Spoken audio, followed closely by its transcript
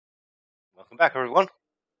Welcome back, everyone.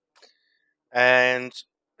 And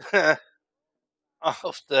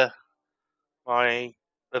after my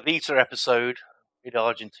Evita episode in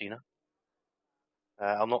Argentina,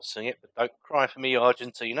 I'll not sing it, but don't cry for me,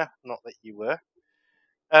 Argentina. Not that you were.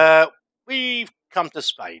 We've come to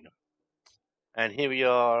Spain, and here we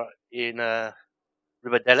are in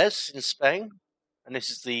Ribadelles in Spain, and this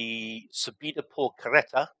is the Subida por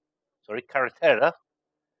carretera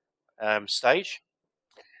stage.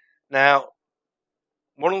 Now,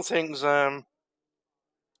 one of the things I've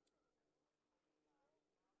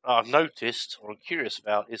noticed or I'm curious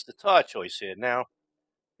about is the tyre choice here. Now,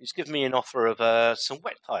 he's given me an offer of some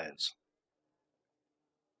wet tyres.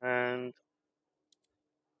 And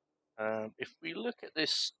if we look at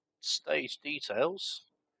this stage details,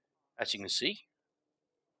 as you can see,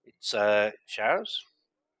 it's showers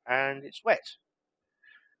and it's wet.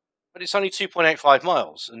 But it's only 2.85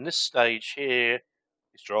 miles, and this stage here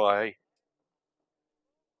is dry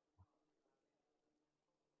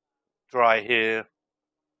here,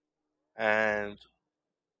 and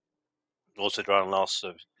also dry on last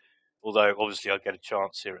service. Although obviously I get a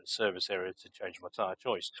chance here at the service area to change my tyre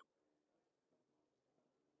choice.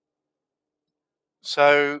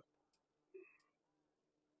 So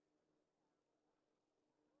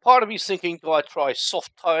part of me's thinking, do I try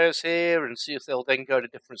soft tyres here and see if they'll then go to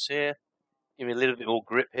difference here? Give me a little bit more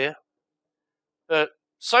grip here. But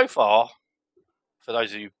so far, for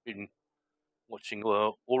those of you who've been watching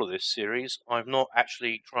all of this series, I've not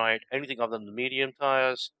actually tried anything other than the medium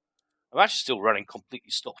tyres. I'm actually still running completely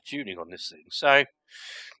stock tuning on this thing. So I'm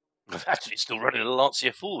actually still running a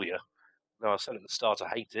Lancia Fulvia. Though I said at the start I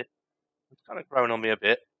hate it. It's kind of growing on me a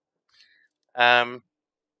bit.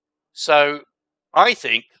 So I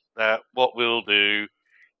think that what we'll do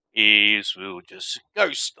is we'll just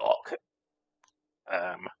go stock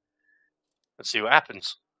and see what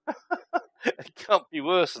happens. It can't be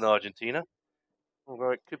worse than Argentina,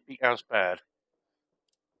 although it could be as bad.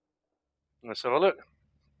 Let's have a look.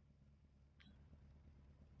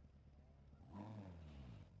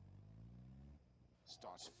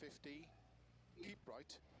 Starts 50, keep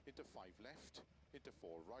right, into 5 left, into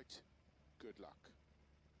 4 right. Good luck.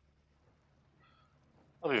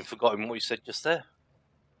 I've even forgotten what you said just there.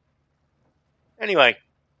 Anyway,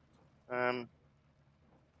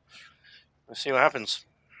 let's see what happens.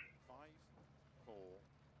 5, 4,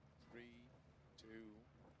 3, 2,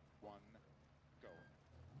 1, go.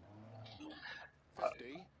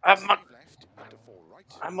 50, I have 5 left, into 4 right.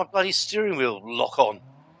 I have my bloody steering wheel lock on.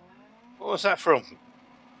 What was that from? Keep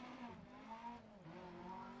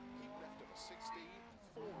left over 60,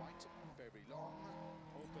 4 right, very long,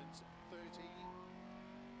 opens 30.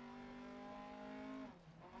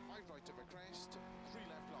 5 right over crest, 3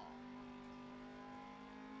 left long.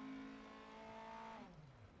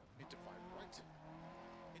 Into 5 right,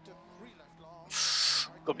 into 3 left long.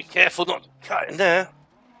 Got to be careful not to cut in there.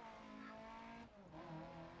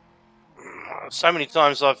 So many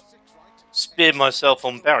times I've 6 right, speared myself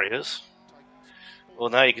on barriers. Well,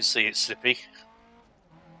 now you can see it's slippy.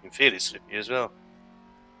 You can feel it's slippy as well.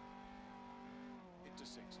 into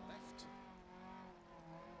 6 left,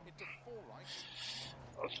 into 4 right.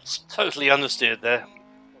 It's totally understeered there.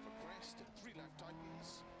 Over crest, 3 left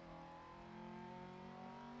tightens.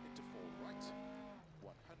 Into 4 right,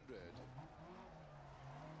 100.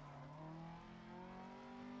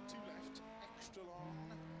 2 left, extra long,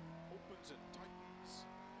 opens and tightens.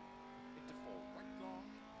 Into 4 right long.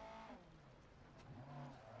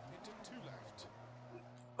 Into 2 left.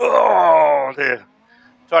 Oh dear.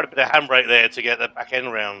 Tried a bit of handbrake there to get the back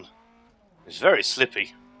end round. It's very slippy.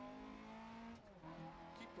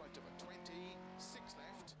 Keep right over 20, 6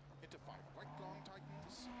 left, into 5 right long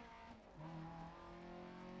tightens.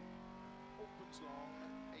 Opens long,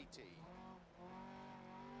 80.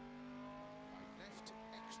 5 left,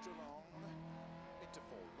 extra long, into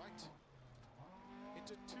 4 right,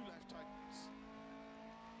 into 2 left tightens.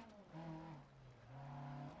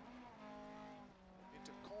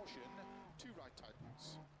 Into caution, 2 right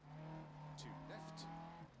tightens. 2 left.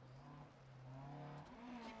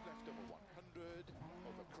 Keep left over 100,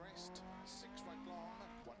 over crest, 6 right long,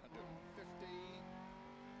 150.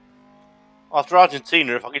 After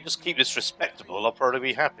Argentina, if I could just keep this respectable, I'll probably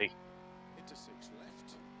be happy. Into 6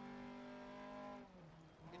 left.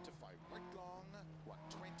 Into 5 right long,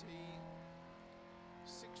 120.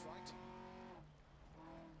 6 right.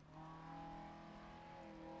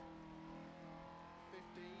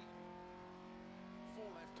 50. 4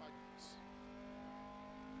 left tightens.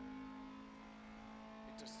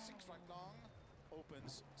 Into 6 right long,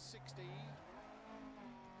 opens 60.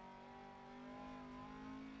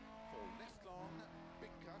 4 left long,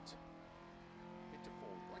 big cut.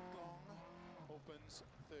 opens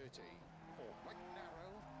 30. 4 right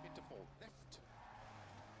narrow into 4 left.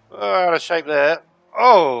 Oh, out of shape there.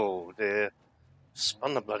 Oh, dear.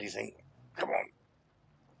 Spun the bloody thing. Come on.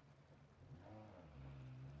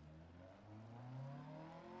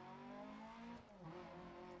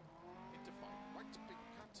 Into 5 right big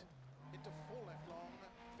cut. Into 4 left long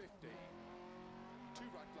 50. 2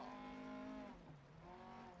 right long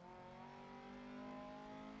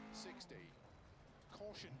 60.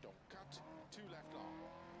 Caution, don't cut. 2 left long.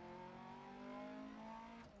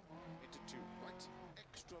 Into 2 right,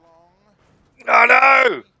 extra long. Oh,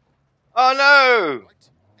 no! Oh, no! Right,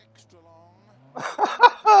 extra long.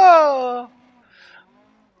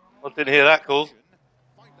 I didn't hear that call. Caution,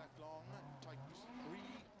 5 left long, tightens 3.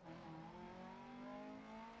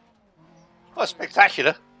 Quite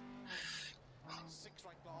spectacular. 6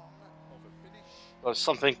 right long, over finish. Well,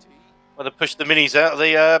 something. 80. I'd have pushed the minis out of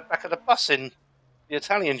the back of the bus in the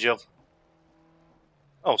Italian job.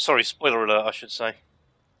 Oh, sorry, spoiler alert, I should say.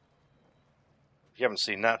 If you haven't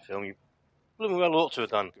seen that film, you blooming well ought to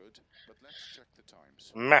have done. Good, but let's check the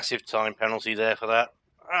times. Massive time penalty there for that.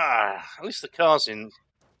 At least the car's in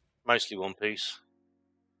mostly one piece.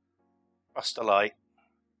 Rust a light.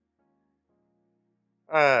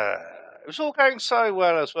 It was all going so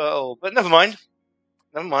well as well, but never mind.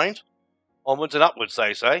 Never mind. Onwards and upwards,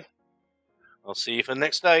 they say. I'll see you for the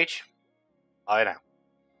next stage. Bye now.